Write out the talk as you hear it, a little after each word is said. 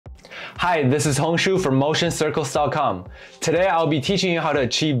Hi, this is Hongshu from MotionCircles.com. Today I'll be teaching you how to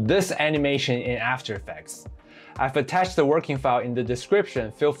achieve this animation in After Effects. I've attached the working file in the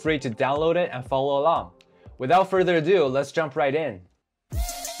description. Feel free to download it and follow along. Without further ado, let's jump right in.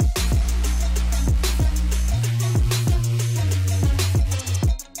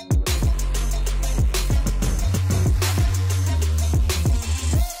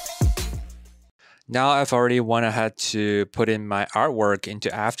 Now I've already went ahead to put in my artwork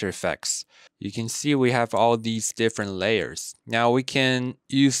into After Effects. You can see we have all these different layers. Now we can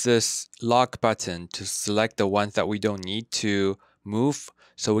use this lock button to select the ones that we don't need to move,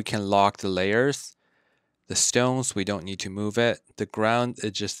 so we can lock the layers. The stones, we don't need to move it. The ground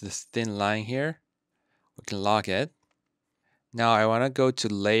is just this thin line here. We can lock it. Now I want to go to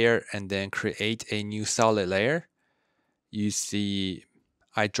layer and then create a new solid layer. Use the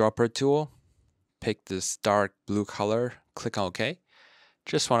eyedropper tool. Pick this dark blue color, click on OK.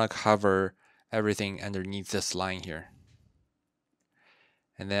 Just want to cover everything underneath this line here.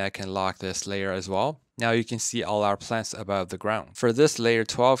 And then I can lock this layer as well. Now you can see all our plants above the ground. For this layer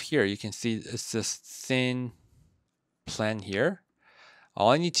 12 here, you can see it's this thin plant here.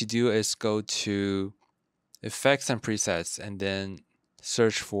 All I need to do is go to Effects and Presets and then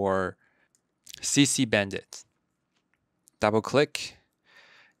search for CC Bandit. Double click.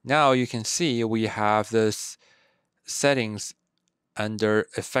 Now you can see we have this settings under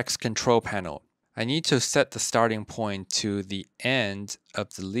Effects Control Panel. I need to set the starting point to the end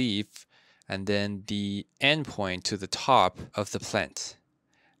of the leaf and then the end point to the top of the plant.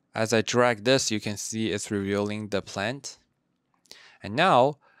 As I drag this, you can see it's revealing the plant. And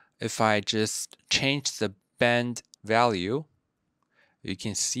now, if I just change the bend value, you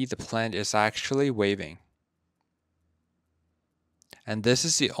can see the plant is actually waving. And this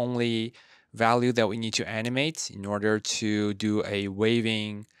is the only value that we need to animate in order to do a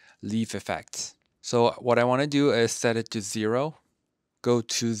waving leaf effect. So what I want to do is set it to 0, go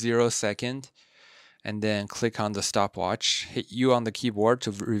to 0 second, and then click on the stopwatch. Hit U on the keyboard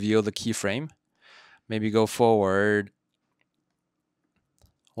to reveal the keyframe. Maybe go forward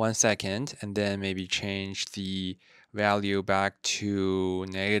 1 second, and then maybe change the value back to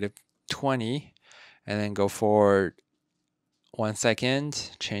 -20, and then go forward 1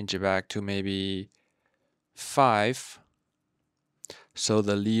 second, change it back to maybe 5. So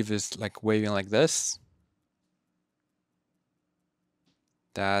the leaf is like waving like this.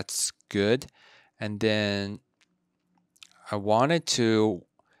 That's good. And then I wanted to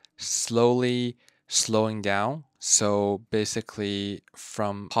slowing down. So basically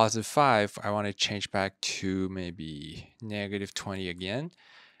from +5, I want to change back to maybe -20 again.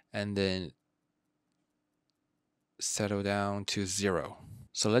 And then settle down to 0.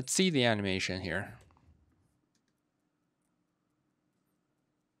 So let's see the animation here.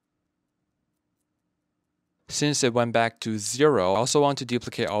 Since it went back to 0, I also want to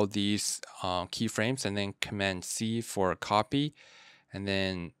duplicate all these keyframes and then Command C for copy and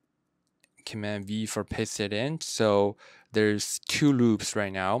then Command V for paste it in. So there's 2 loops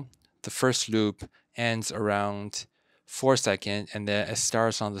right now. The first loop ends around 4 seconds and then it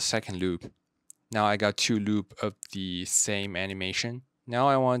starts on the second loop. Now I got 2 loops of the same animation. Now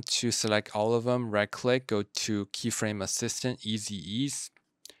I want to select all of them, right click, go to Keyframe Assistant, Easy Ease,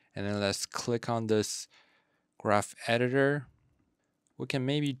 and then let's click on this graph editor. We can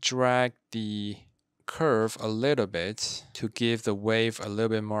maybe drag the curve a little bit to give the wave a little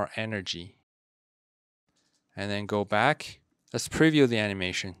bit more energy. And then go back. Let's preview the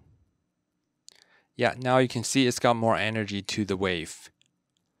animation. Yeah, now you can see it's got more energy to the wave.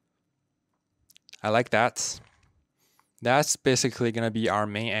 I like that. That's basically going to be our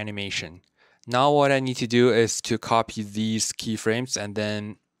main animation. Now what I need to do is to copy these keyframes and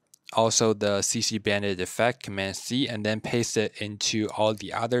then also the CC Bandit effect, Command C, and then paste it into all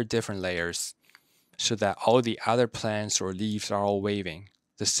the other different layers so that all the other plants or leaves are all waving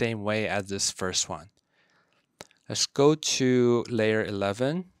the same way as this first one. Let's go to layer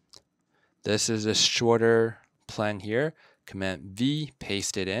 11. This is a shorter plant here. Command V,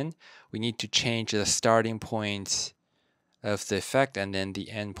 paste it in. We need to change the starting point of the effect and then the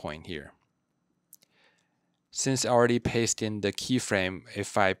end point here. Since I already pasted in the keyframe,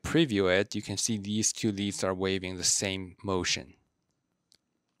 if I preview it, you can see these 2 leaves are waving the same motion.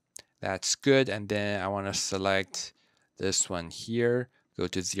 That's good. And then I want to select this one here, go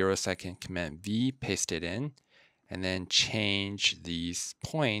to 0 second, Command V, paste it in, and then change these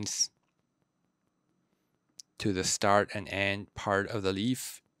points to the start and end part of the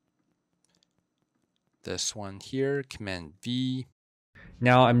leaf. This one here, Command V.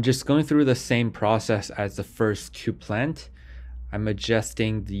 Now I'm just going through the same process as the first 2 plants. I'm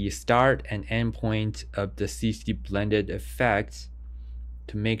adjusting the start and end point of the CC blended effect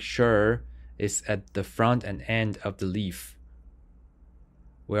to make sure it's at the front and end of the leaf.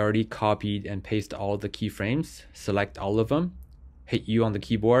 We already copied and pasted all the keyframes. Select all of them, hit U on the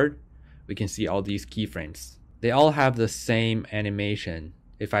keyboard. We can see all these keyframes. They all have the same animation.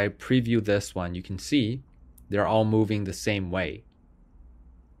 If I preview this one, you can see they're all moving the same way.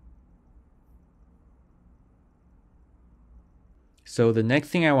 So the next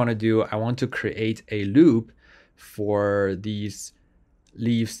thing I want to do, I want to create a loop for these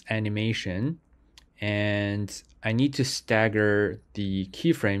leaves animation, and I need to stagger the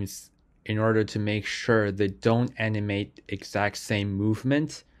keyframes in order to make sure they don't animate exact same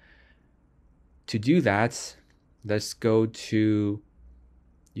movement. To do that, let's go to,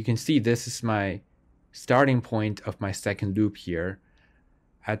 you can see this is my starting point of my second loop here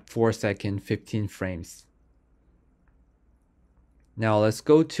at 4 seconds, 15 frames. Now let's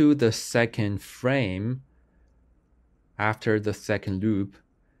go to the second frame after the second loop,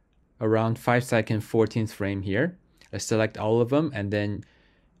 around 5 seconds, 14th frame here. Let's select all of them and then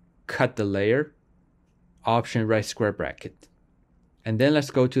cut the layer, Option right square bracket. And then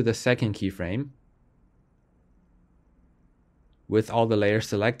let's go to the second keyframe. With all the layers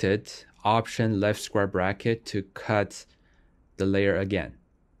selected, Option left square bracket to cut the layer again.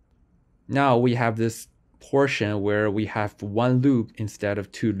 Now we have this portion where we have one loop instead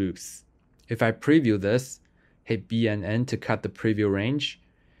of two loops. If I preview this, hit B and N to cut the preview range,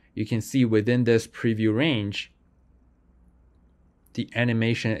 you can see within this preview range, the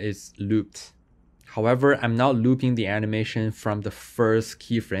animation is looped. However, I'm not looping the animation from the first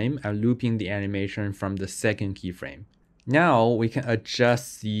keyframe, I'm looping the animation from the second keyframe. Now we can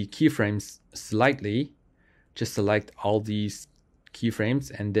adjust the keyframes slightly. Just select all these keyframes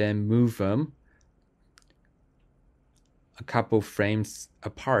and then move them a couple frames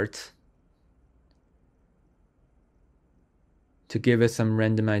apart to give it some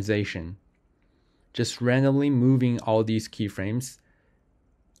randomization. Just randomly moving all these keyframes,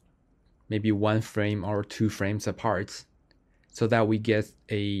 maybe 1 frame or 2 frames apart, so that we get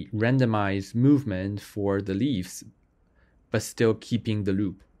a randomized movement for the leaves, but still keeping the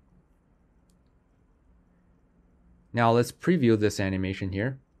loop. Now let's preview this animation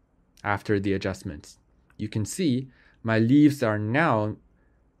here after the adjustments. You can see my leaves are now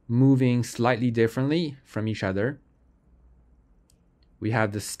moving slightly differently from each other. We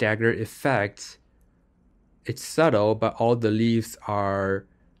have the staggered effect. It's subtle, but all the leaves are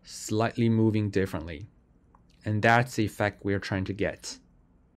slightly moving differently. And that's the effect we're trying to get.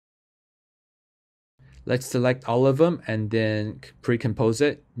 Let's select all of them and then pre-compose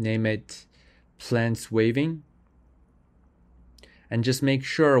it, name it plants waving. And just make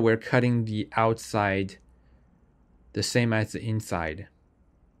sure we're cutting the outside the same as the inside.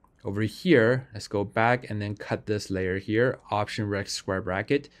 Over here, let's go back and then cut this layer here, Option right square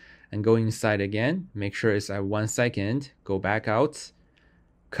bracket, and go inside again. Make sure it's at 1 second, go back out,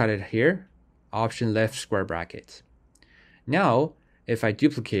 cut it here, Option left square bracket. Now, if I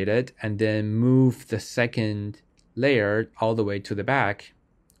duplicate it and then move the second layer all the way to the back,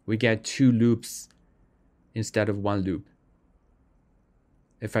 we get 2 loops instead of 1 loop.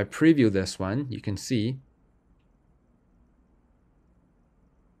 If I preview this one, you can see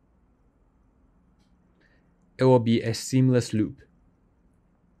it will be a seamless loop.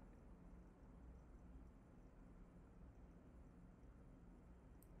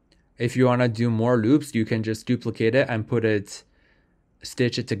 If you want to do more loops, you can just duplicate it and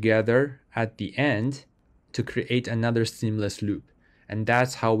stitch it together at the end to create another seamless loop. And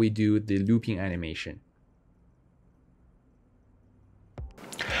that's how we do the looping animation.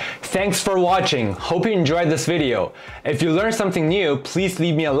 Thanks for watching. Hope you enjoyed this video. If you learned something new, please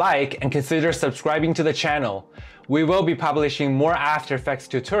leave me a like and consider subscribing to the channel. We will be publishing more After Effects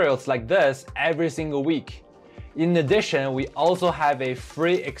tutorials like this every single week. In addition, we also have a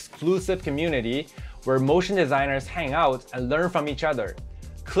free exclusive community where motion designers hang out and learn from each other.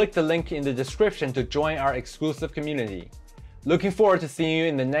 Click the link in the description to join our exclusive community. Looking forward to seeing you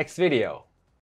in the next video.